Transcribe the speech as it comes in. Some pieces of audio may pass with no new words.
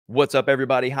What's up,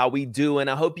 everybody? How we doing?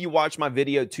 I hope you watched my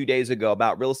video 2 days ago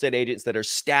about real estate agents that are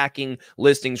stacking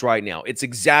listings right now. It's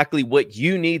exactly what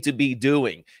you need to be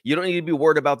doing. You don't need to be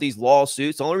worried about these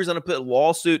lawsuits. The only reason I put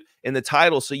lawsuit in the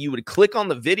title so you would click on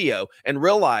the video and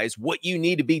realize what you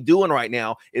need to be doing right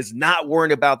now is not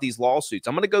worrying about these lawsuits.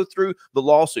 I'm going to go through the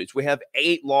lawsuits. We have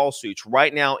 8 lawsuits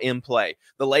right now in play.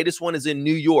 The latest one is in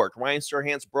New York. Ryan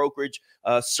Serhant's brokerage,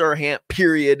 Serhant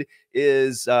period,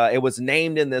 is it was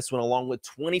named in this one along with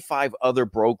 25 other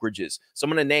brokerages. So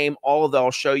I'm going to name all of them.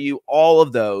 I'll show you all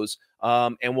of those.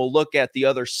 And we'll look at the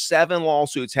other 7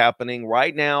 lawsuits happening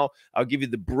right now. I'll give you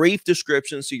the brief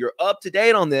description so you're up to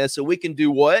date on this so we can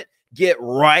do what? Get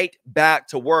right back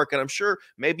to work. And I'm sure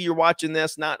maybe you're watching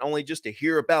this not only just to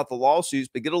hear about the lawsuits,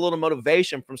 but get a little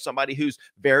motivation from somebody who's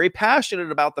very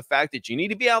passionate about the fact that you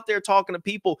need to be out there talking to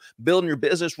people, building your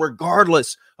business,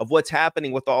 regardless of what's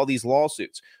happening with all these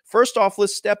lawsuits. First off,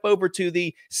 let's step over to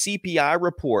the CPI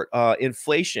report,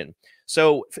 inflation.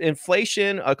 So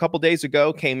inflation a couple days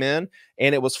ago came in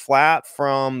and it was flat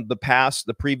from the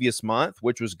previous month,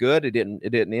 which was good. It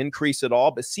didn't increase at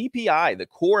all. But CPI, the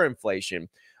core inflation,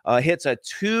 hits a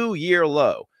 2-year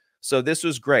low. So this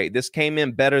was great. This came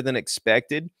in better than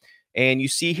expected. And you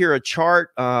see here a chart,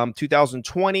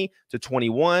 2020 to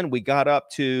 21, we got up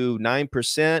to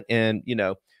 9%, and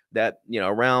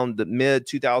around the mid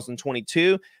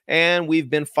 2022, and we've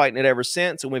been fighting it ever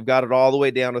since, and we've got it all the way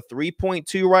down to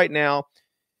 3.2 right now.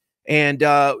 And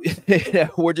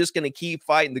we're just going to keep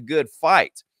fighting the good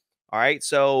fight. All right,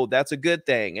 so that's a good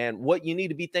thing. And what you need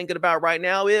to be thinking about right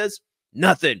now is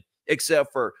nothing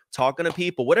except for talking to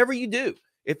people. Whatever you do,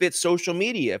 if it's social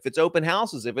media, if it's open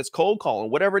houses, if it's cold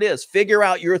calling, whatever it is, figure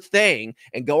out your thing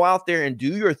and go out there and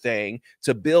do your thing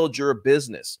to build your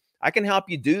business. I can help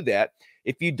you do that.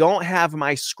 If you don't have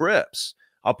my scripts,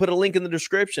 I'll put a link in the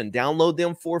description. Download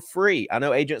them for free. I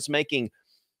know agents making,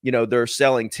 they're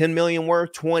selling 10 million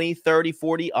worth, 20, 30,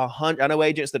 40, 100. I know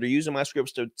agents that are using my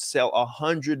scripts to sell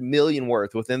 100 million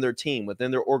worth within their team,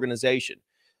 within their organization.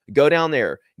 Go down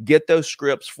there, get those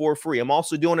scripts for free. I'm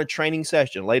also doing a training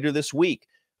session later this week.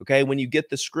 Okay. When you get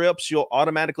the scripts, you'll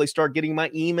automatically start getting my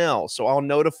emails. So I'll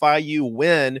notify you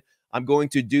when I'm going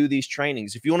to do these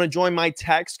trainings. If you want to join my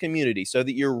text community so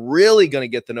that you're really going to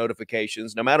get the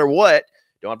notifications no matter what,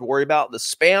 don't have to worry about the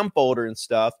spam folder and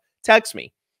stuff, text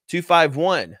me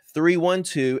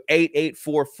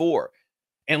 251-312-8844.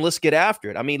 And let's get after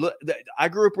it. I mean, look, I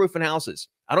grew up roofing houses.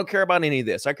 I don't care about any of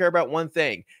this. I care about one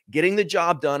thing, getting the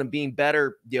job done and being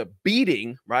better,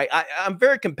 beating, right? I'm a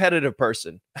very competitive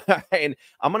person. And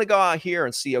I'm going to go out here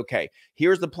and see, okay,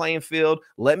 here's the playing field.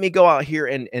 Let me go out here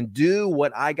and do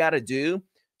what I got to do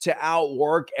to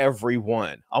outwork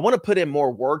everyone. I want to put in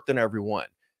more work than everyone,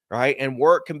 right? And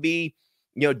work can be,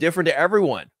 different to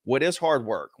everyone. What is hard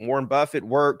work? Warren Buffett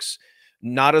works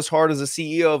not as hard as the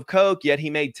CEO of Coke, yet he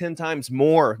made 10 times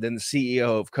more than the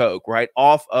CEO of Coke, right?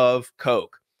 Off of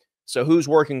Coke. So who's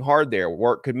working hard there?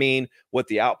 Work could mean what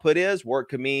the output is. Work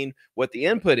could mean what the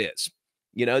input is.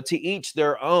 To each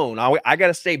their own. I got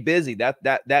to stay busy.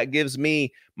 That gives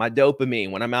me my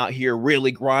dopamine when I'm out here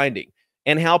really grinding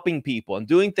and helping people and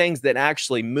doing things that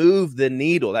actually move the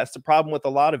needle. That's the problem with a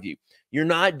lot of you. You're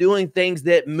not doing things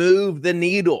that move the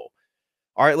needle.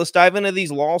 All right, let's dive into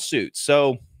these lawsuits.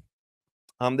 So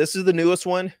this is the newest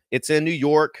one. It's in New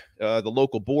York, the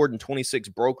local board and 26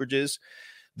 brokerages.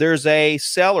 There's a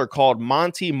seller called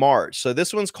Monty March. So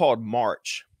this one's called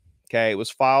March. Okay, it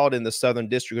was filed in the Southern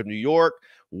District of New York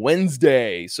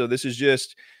Wednesday. So this is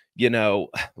just,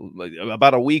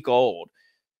 about a week old.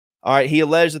 All right, he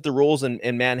alleged that the rules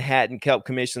in Manhattan kept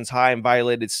commissions high and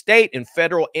violated state and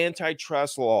federal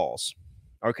antitrust laws.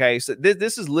 Okay, so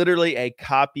this is literally a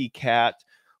copycat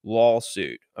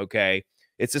lawsuit. Okay,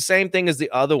 it's the same thing as the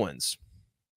other ones.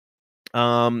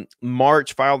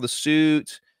 March filed the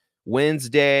suit.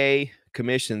 Wednesday,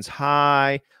 commissions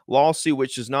high. Lawsuit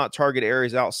which does not target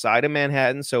areas outside of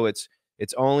Manhattan, so it's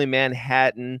only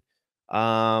Manhattan.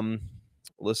 Let's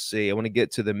see. I want to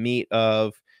get to the meat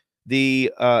of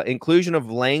the inclusion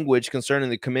of language concerning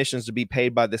the commissions to be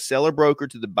paid by the seller broker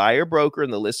to the buyer broker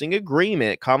in the listing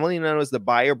agreement, commonly known as the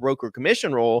buyer broker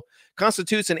commission rule,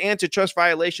 constitutes an antitrust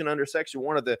violation under Section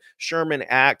 1 of the Sherman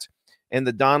Act and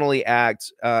the Donnelly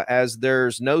Act, as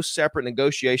there's no separate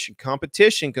negotiation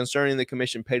competition concerning the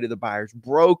commission paid to the buyer's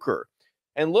broker.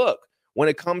 And look, when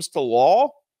it comes to law,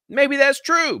 maybe that's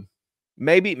true.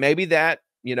 Maybe that,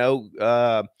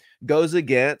 goes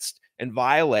against and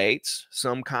violates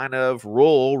some kind of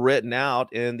rule written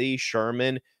out in the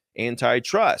Sherman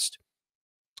antitrust.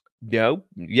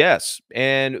 Yes.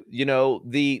 And,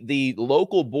 the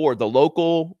local board, the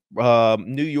local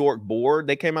New York board,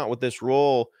 they came out with this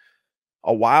rule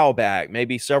a while back,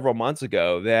 maybe several months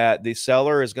ago, that the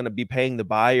seller is going to be paying the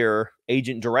buyer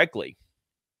agent directly.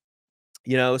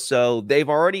 So they've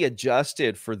already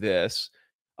adjusted for this.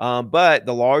 But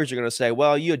the lawyers are going to say,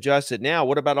 well, you adjusted now.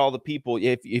 What about all the people?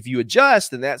 If you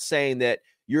adjust, then that's saying that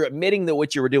you're admitting that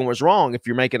what you were doing was wrong if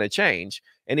you're making a change.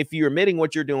 And if you're admitting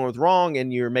what you're doing was wrong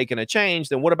and you're making a change,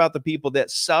 then what about the people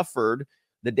that suffered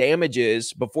the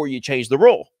damages before you changed the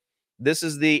rule? This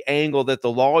is the angle that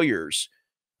the lawyers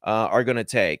are going to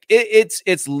take.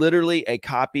 It's literally a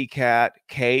copycat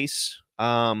case.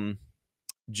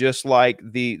 Just like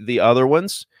the other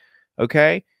ones.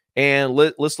 Okay. And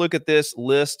let's look at this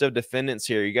list of defendants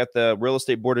here. You got the Real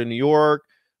Estate Board of New York,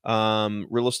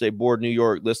 Real Estate Board New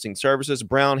York Listing Services,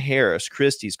 Brown Harris,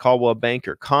 Christie's, Caldwell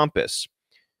Banker, Compass,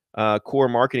 Core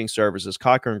Marketing Services,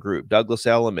 Cochran Group, Douglas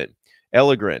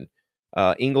Elligren,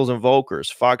 Ingalls and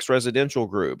Volkers, Fox Residential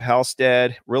Group,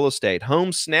 Halstead Real Estate,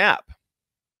 Home Snap's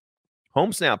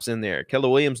in there, Keller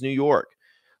Williams, New York,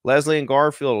 Leslie and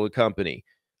Garfield Company,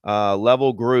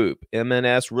 Level Group,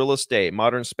 MNS Real Estate,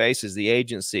 Modern Spaces, the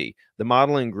agency, the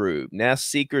Modeling Group, Nest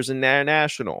Seekers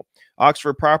International,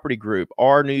 Oxford Property Group,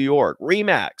 R New York,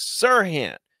 Remax,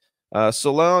 Serhant,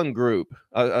 Salon Group,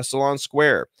 Salon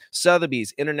Square,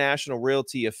 Sotheby's International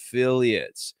Realty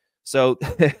Affiliates. So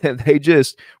they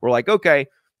just were like, okay,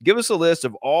 give us a list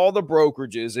of all the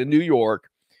brokerages in New York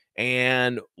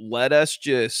and let us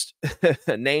just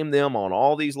name them on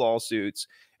all these lawsuits.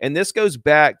 And this goes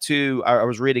back to, I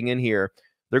was reading in here,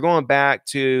 they're going back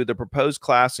to the proposed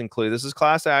class this is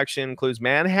class action, includes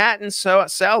Manhattan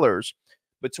sellers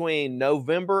between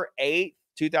November 8th,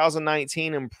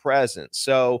 2019 and present.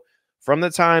 So from the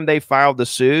time they filed the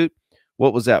suit,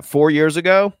 what was that, 4 years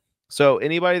ago? So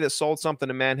anybody that sold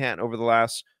something in Manhattan over the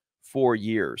last 4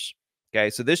 years. Okay,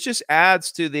 so this just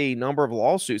adds to the number of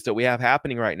lawsuits that we have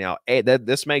happening right now.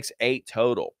 This makes 8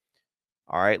 total.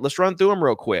 All right, let's run through them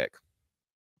real quick.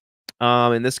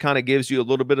 And this kind of gives you a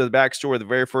little bit of the backstory. The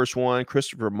very first one,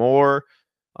 Christopher Moore,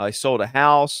 he sold a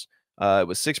house. It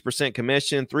was 6%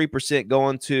 commission, 3%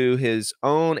 going to his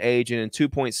own agent, and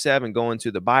 2.7 going to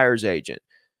the buyer's agent.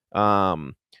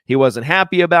 He wasn't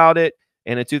happy about it.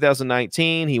 And in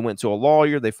 2019, he went to a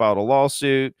lawyer. They filed a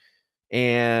lawsuit,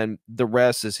 and the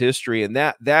rest is history. And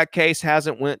that case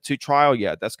hasn't went to trial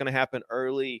yet. That's going to happen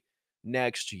early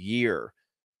next year.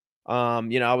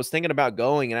 I was thinking about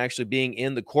going and actually being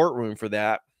in the courtroom for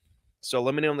that. So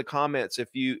let me know in the comments if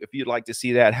you'd like to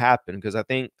see that happen, because I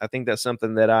think that's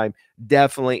something that I'm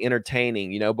definitely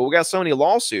entertaining, but we got so many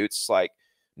lawsuits. It's like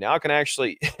now I can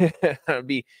actually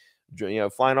be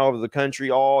flying all over the country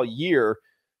all year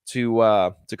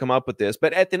to come up with this.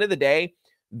 But at the end of the day,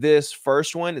 this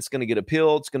first one, it's going to get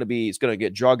appealed. It's going to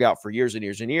get drug out for years and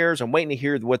years and years. I'm waiting to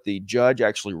hear what the judge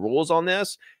actually rules on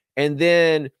this. And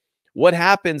then what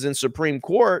happens in Supreme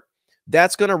Court,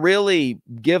 that's going to really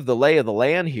give the lay of the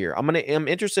land here. I'm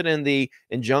interested in the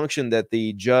injunction that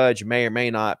the judge may or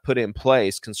may not put in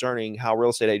place concerning how real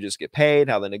estate agents get paid,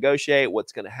 how they negotiate,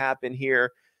 what's going to happen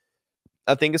here.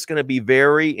 I think it's going to be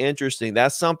very interesting.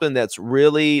 That's something that's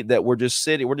really that we're just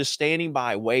standing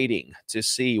by waiting to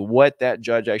see what that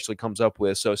judge actually comes up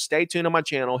with. So stay tuned on my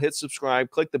channel, hit subscribe,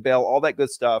 click the bell, all that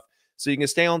good stuff, so you can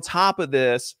stay on top of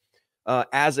this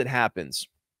as it happens.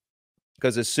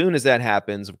 Because as soon as that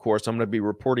happens, of course, I'm going to be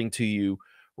reporting to you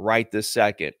right this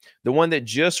second. The one that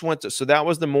just went to, so that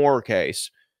was the Moore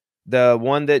case. The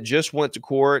one that just went to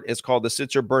court is called the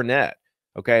Sitzer Burnett.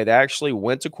 Okay, they actually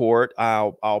went to court.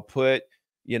 I'll put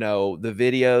the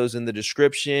videos in the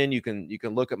description. You can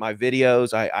look at my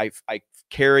videos. I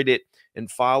carried it and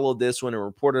followed this one and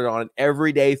reported on it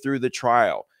every day through the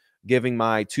trial, giving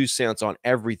my 2 cents on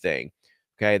everything.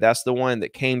 Okay, that's the one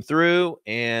that came through,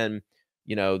 and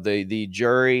the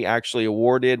jury actually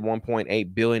awarded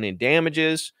 $1.8 billion in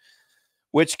damages,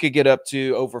 which could get up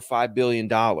to over $5 billion.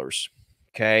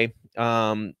 Okay.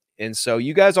 And so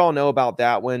you guys all know about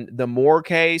that one. The Moore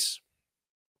case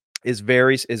is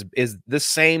the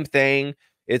same thing.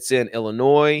 It's in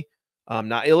Illinois,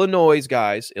 not Illinois,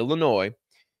 guys, Illinois.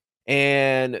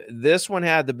 And this one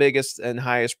had the biggest and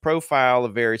highest profile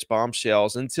of various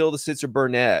bombshells until the Sitzer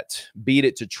Burnett beat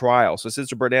it to trial. So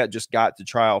Sitzer Burnett just got to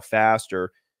trial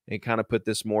faster and kind of put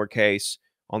this Moore case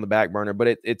on the back burner.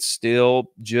 But it's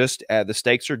still just the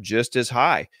stakes are just as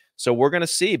high. So we're going to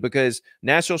see, because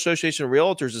National Association of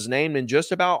Realtors is named in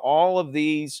just about all of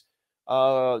these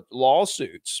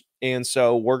lawsuits. And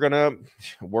so we're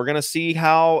gonna see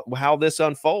how this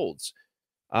unfolds.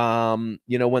 When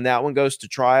that one goes to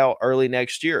trial early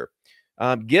next year.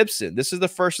 Gibson, this is the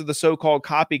first of the so-called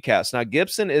copycats. Now,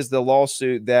 Gibson is the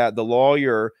lawsuit that the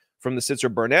lawyer from the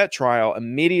Sitzer Burnett trial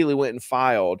immediately went and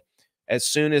filed as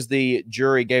soon as the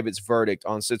jury gave its verdict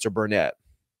on Sitzer Burnett.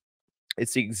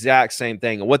 It's the exact same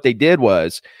thing. And what they did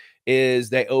is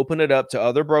they opened it up to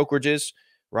other brokerages,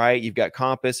 right? You've got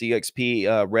Compass, EXP,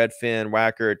 Redfin,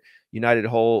 Wackert, United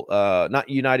not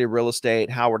United Real Estate,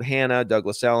 Howard Hanna,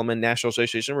 Douglas Elliman, National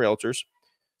Association of Realtors.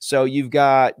 So you've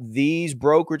got these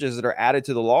brokerages that are added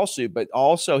to the lawsuit, but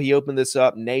also he opened this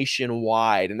up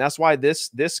nationwide. And that's why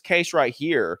this case right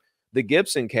here, the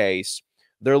Gibson case,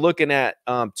 they're looking at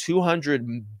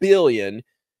 $200 billion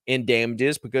in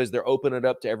damages because they're opening it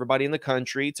up to everybody in the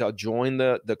country to join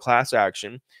the class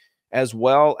action, as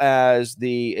well as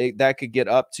that could get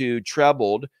up to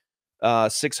trebled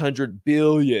 $600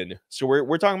 billion. So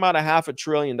we're talking about $500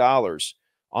 billion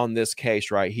on this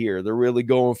case right here. They're really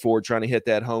going for trying to hit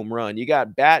that home run. You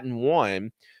got Batten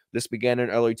 1. This began in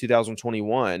early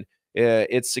 2021.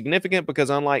 It's significant because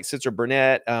unlike Sitzer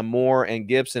Burnett, Moore, and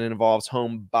Gibson, it involves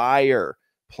home buyer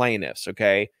plaintiffs.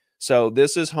 Okay, so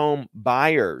this is home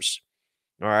buyers.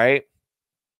 All right.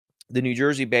 The New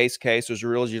Jersey-based case was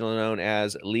originally known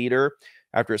as Leader.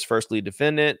 After its first lead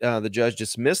defendant, the judge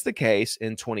dismissed the case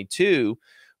in 22,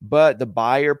 but the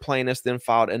buyer plaintiffs then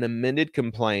filed an amended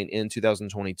complaint in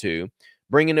 2022,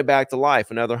 bringing it back to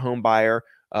life. Another home buyer,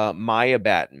 Maya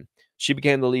Batten. She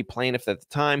became the lead plaintiff at the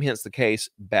time, hence the case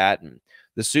Batten.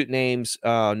 The suit names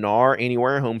NAR,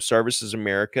 Anywhere, Home Services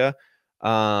America,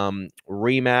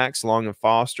 Remax, Long &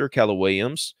 Foster, Keller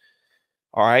Williams.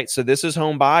 All right, so this is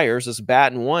home buyers. This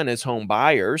Batten 1 is home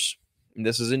buyers. And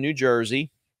this is in New Jersey.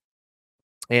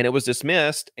 And it was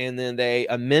dismissed, and then they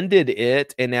amended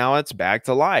it, and now it's back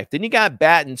to life. Then you got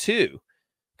Batten 2.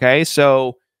 Okay,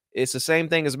 so it's the same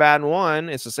thing as Batten 1.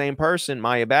 It's the same person,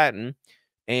 Maya Batten.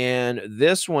 And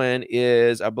this one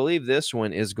is, I believe this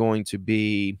one is going to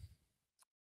be,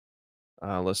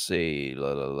 let's see.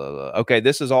 Okay,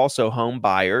 this is also home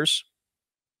buyers.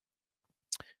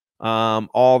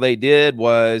 All they did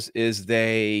is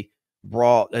they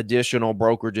brought additional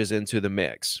brokerages into the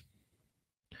mix.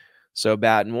 So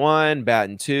Batten 1,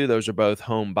 Batten 2, those are both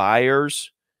home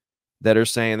buyers that are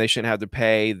saying they shouldn't have to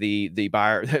pay the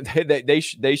buyer. they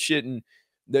shouldn't.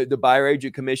 The buyer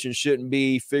agent commission shouldn't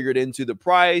be figured into the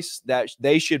price. That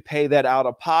they should pay that out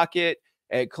of pocket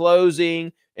at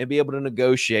closing and be able to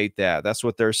negotiate that. That's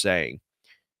what they're saying.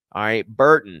 All right,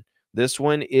 Burton. This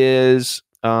one is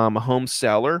a home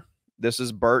seller. This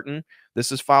is Burton.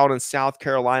 This is filed in South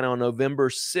Carolina on November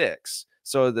 6th.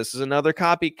 So this is another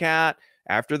copycat.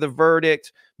 After the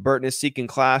verdict, Burton is seeking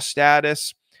class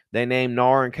status. They named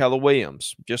NAR and Keller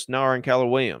Williams, just NAR and Keller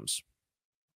Williams.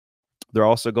 They're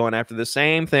also going after the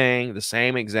same thing, the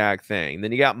same exact thing.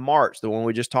 Then you got March, the one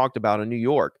we just talked about in New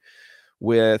York,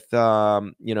 with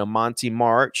Monty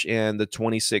March and the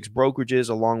 26 brokerages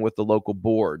along with the local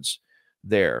boards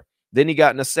there. Then you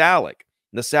got Nasalik.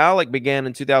 Nasalik began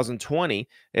in 2020.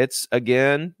 It's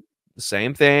again the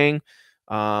same thing.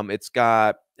 It's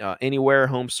got Anywhere,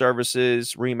 Home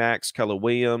Services, Remax, Keller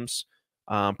Williams,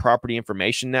 Property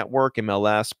Information Network,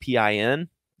 MLS, PIN,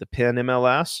 the PIN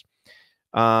MLS.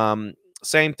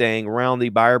 Same thing around the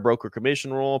buyer broker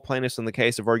commission rule. Plaintiffs in the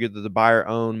case have argued that the buyer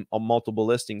owned a multiple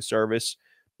listing service.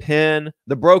 PIN,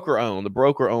 the broker owned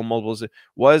multiple,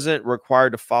 wasn't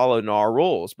required to follow NAR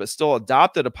rules, but still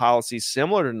adopted a policy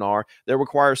similar to NAR that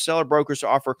requires seller brokers to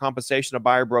offer compensation to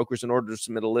buyer brokers in order to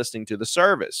submit a listing to the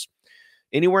service.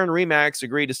 Anywhere and Remax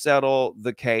agreed to settle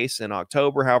the case in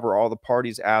October. However, all the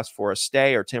parties asked for a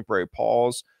stay or temporary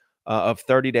pause of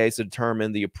 30 days to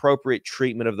determine the appropriate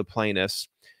treatment of the plaintiffs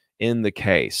in the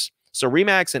case. So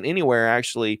Remax and Anywhere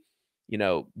actually,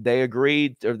 they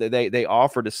agreed, or they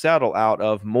offered to settle out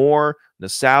of Moore,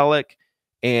 Nasalik,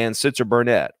 and Sitzer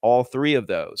Burnett, all three of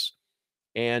those.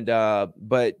 And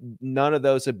but none of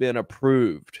those have been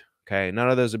approved. Okay, none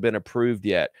of those have been approved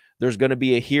yet. There's going to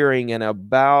be a hearing in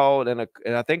about, and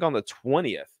I think on the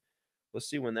 20th. Let's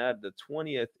see when the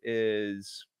 20th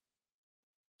is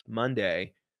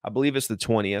Monday. I believe it's the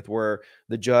 20th, where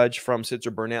the judge from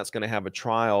Sitzer Burnett's going to have a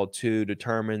trial to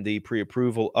determine the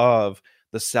pre-approval of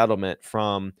the settlement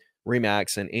from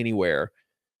Remax and Anywhere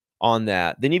on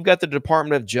that. Then you've got the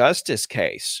Department of Justice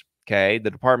case. Okay, the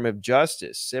Department of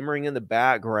Justice simmering in the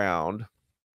background.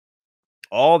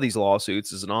 All these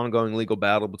lawsuits is an ongoing legal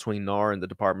battle between NAR and the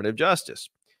Department of Justice.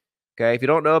 Okay, if you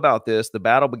don't know about this, the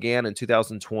battle began in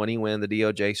 2020 when the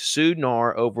DOJ sued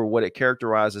NAR over what it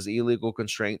characterized as illegal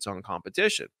constraints on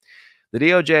competition. The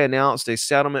DOJ announced a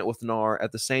settlement with NAR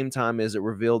at the same time as it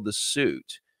revealed the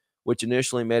suit, which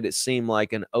initially made it seem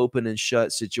like an open and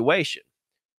shut situation.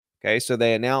 Okay, so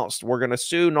they announced we're going to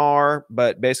sue NAR,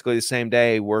 but basically the same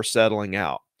day we're settling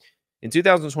out. In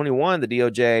 2021, the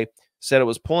DOJ said it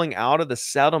was pulling out of the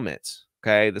settlement.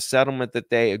 Okay, the settlement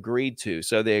that they agreed to.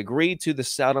 So they agreed to the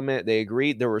settlement. They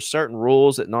agreed there were certain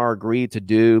rules that NAR agreed to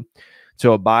do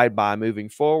to abide by moving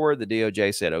forward. The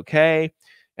DOJ said okay.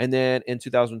 And then in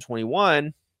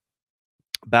 2021,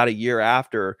 about a year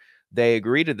after they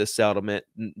agreed to the settlement,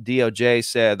 DOJ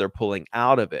said they're pulling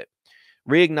out of it,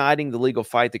 reigniting the legal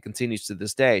fight that continues to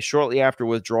this day. Shortly after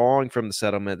withdrawing from the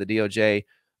settlement, the DOJ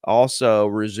also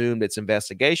resumed its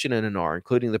investigation into NAR,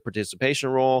 including the participation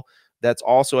rule that's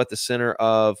also at the center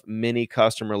of many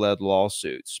customer-led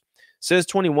lawsuits. Since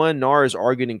 21, NAR has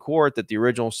argued in court that the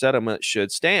original settlement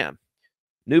should stand.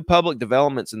 New public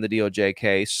developments in the DOJ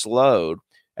case slowed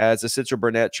as the Citro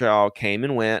Burnett trial came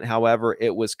and went. However,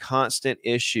 it was constant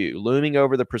issue looming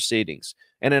over the proceedings.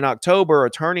 And in October,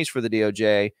 attorneys for the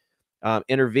DOJ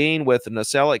intervened with the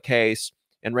Nacelic case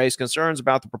and raised concerns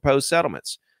about the proposed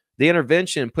settlements. The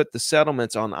intervention put the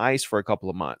settlements on ice for a couple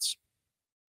of months.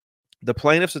 The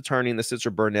plaintiff's attorney in the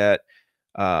Citro Burnett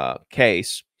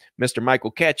case, Mr.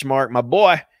 Michael Ketchmark, my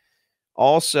boy,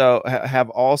 have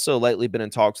also lately been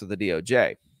in talks with the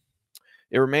DOJ.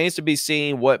 It remains to be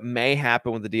seen what may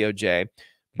happen with the DOJ,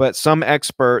 but some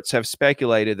experts have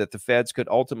speculated that the feds could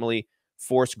ultimately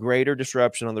force greater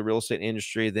disruption on the real estate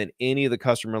industry than any of the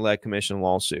customer-led commission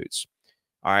lawsuits.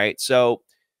 All right, so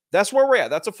that's where we're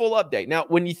at. That's a full update. Now,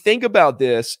 when you think about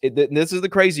this, this is the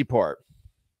crazy part.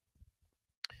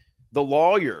 The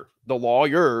lawyers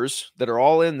that are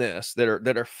all in this,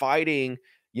 that are fighting,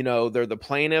 they're the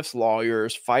plaintiffs'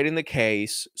 lawyers fighting the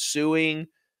case, suing,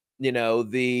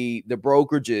 the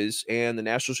brokerages and the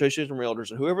National Association of Realtors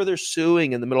and whoever they're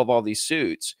suing in the middle of all these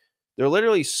suits. They're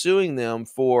literally suing them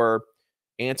for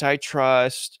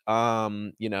antitrust,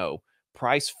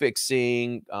 price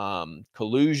fixing,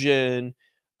 collusion,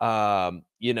 all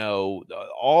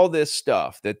this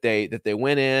stuff that they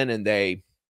went in and they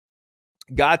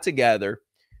got together,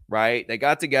 right? They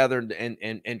got together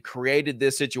and created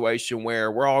this situation where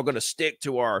we're all going to stick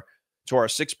to our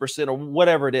 6% or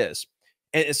whatever it is.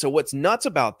 And so what's nuts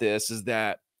about this is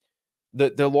that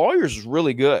the lawyers is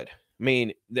really good. I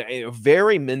mean, they're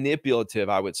very manipulative,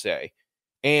 I would say.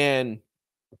 And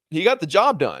he got the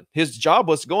job done. His job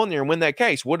was to go in there and win that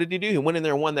case. What did he do? He went in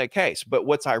there and won that case. But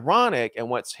what's ironic and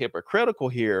what's hypocritical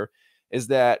here is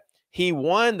that he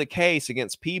won the case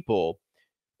against people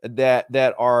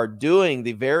that are doing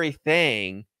the very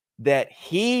thing that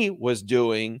he was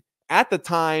doing at the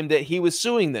time that he was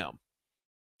suing them.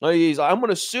 He's like, I'm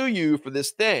going to sue you for this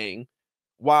thing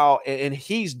and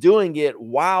he's doing it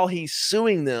while he's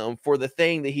suing them for the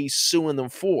thing that he's suing them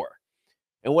for.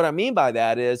 And what I mean by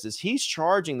that is he's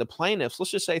charging the plaintiffs, let's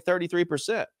just say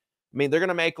 33%. I mean, they're going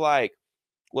to make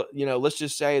let's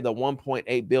just say the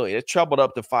 1.8 billion. It's trebled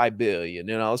up to 5 billion.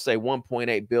 Let's say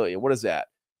 1.8 billion. What is that?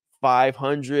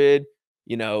 500,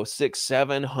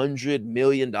 $600-700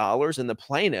 million. And the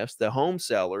plaintiffs, the home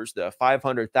sellers, the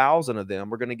 500,000 of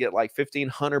them are going to get like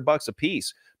 $1,500 a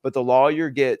piece. But the lawyer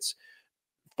gets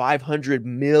 $500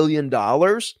 million.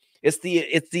 It's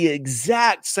the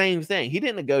exact same thing. He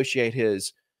didn't negotiate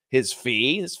his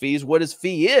fee. His fee is what his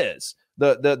fee is.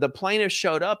 The plaintiff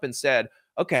showed up and said,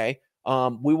 okay,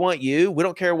 we want you. We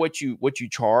don't care what you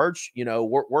charge.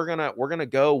 We're gonna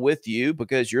go with you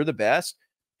because you're the best,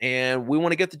 and we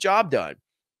want to get the job done.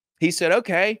 He said,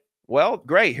 okay, well,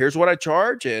 great. Here's what I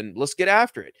charge, and let's get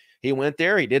after it. He went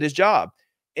there. He did his job.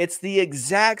 It's the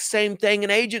exact same thing an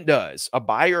agent does. A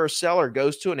buyer or seller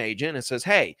goes to an agent and says,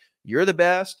 hey, you're the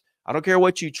best. I don't care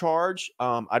what you charge.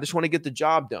 I just want to get the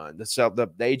job done.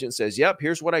 The agent says, yep,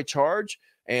 here's what I charge,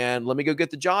 and let me go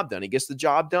get the job done. He gets the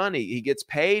job done. He gets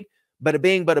paid. Bada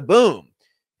bing, bada boom.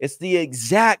 It's the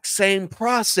exact same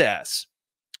process.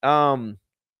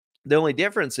 The only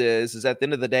difference is at the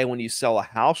end of the day, when you sell a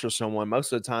house for someone,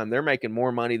 most of the time they're making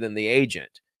more money than the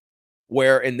agent.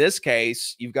 Where in this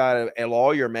case, you've got a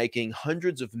lawyer making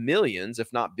hundreds of millions,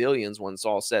 if not billions, when it's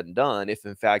all said and done. If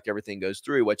in fact everything goes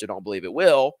through, which I don't believe it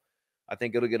will, I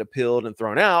think it'll get appealed and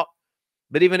thrown out.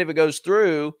 But even if it goes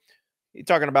through, you're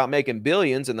talking about making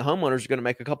billions, and the homeowners are going to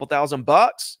make a couple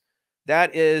 $1,000.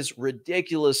 That is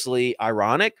ridiculously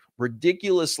ironic,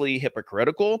 ridiculously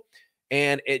hypocritical.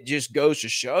 And it just goes to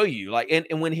show you, and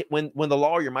when the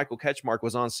lawyer Michael Ketchmark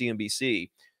was on CNBC,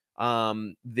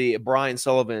 the Brian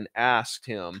Sullivan asked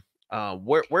him,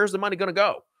 where's the money going to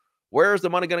go? Where's the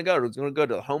money going to go? It's going to go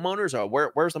to the homeowners,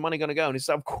 or where's the money going to go? And he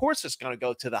said, of course it's going to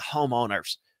go to the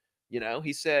homeowners.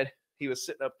 He said he was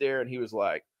sitting up there and he was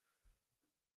like,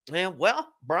 man, well,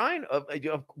 Brian,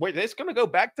 it's going to go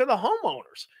back to the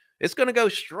homeowners. It's going to go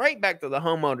straight back to the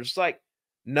homeowners. It's like,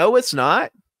 no, it's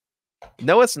not.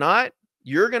 No, it's not.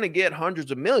 You're going to get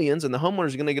hundreds of millions, and the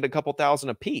homeowners are going to get a couple thousand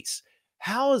a piece.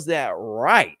 How is that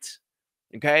right?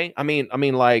 Okay.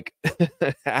 Like,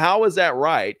 how is that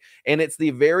right? And it's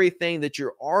the very thing that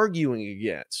you're arguing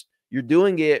against. You're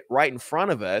doing it right in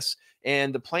front of us.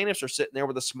 And the plaintiffs are sitting there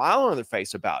with a smile on their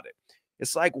face about it.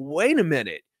 It's like, wait a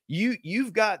minute.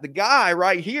 You've got the guy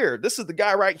right here. This is the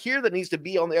guy right here that needs to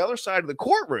be on the other side of the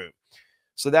courtroom.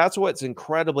 So that's what's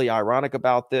incredibly ironic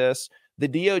about this. The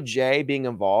DOJ being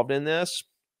involved in this,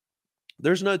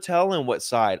 there's no telling what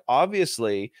side.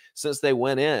 Obviously, since they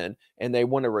went in and they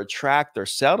want to retract their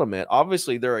settlement,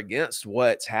 obviously they're against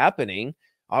what's happening.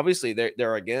 Obviously,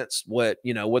 they're against what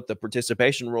the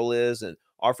participation rule is and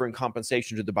offering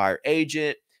compensation to the buyer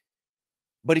agent.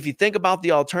 But if you think about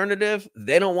the alternative,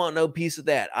 they don't want no piece of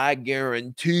that. I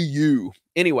guarantee you.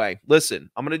 Anyway,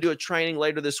 listen, I'm going to do a training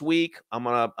later this week. I'm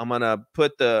going to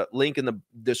put the link in the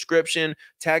description.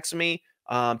 Text me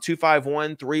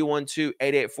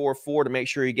 251-312-8844 to make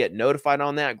sure you get notified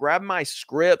on that. Grab my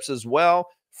scripts as well.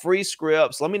 Free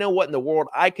scripts. Let me know what in the world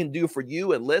I can do for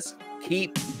you, and let's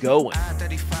keep going.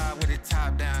 I-35 with the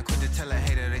top down.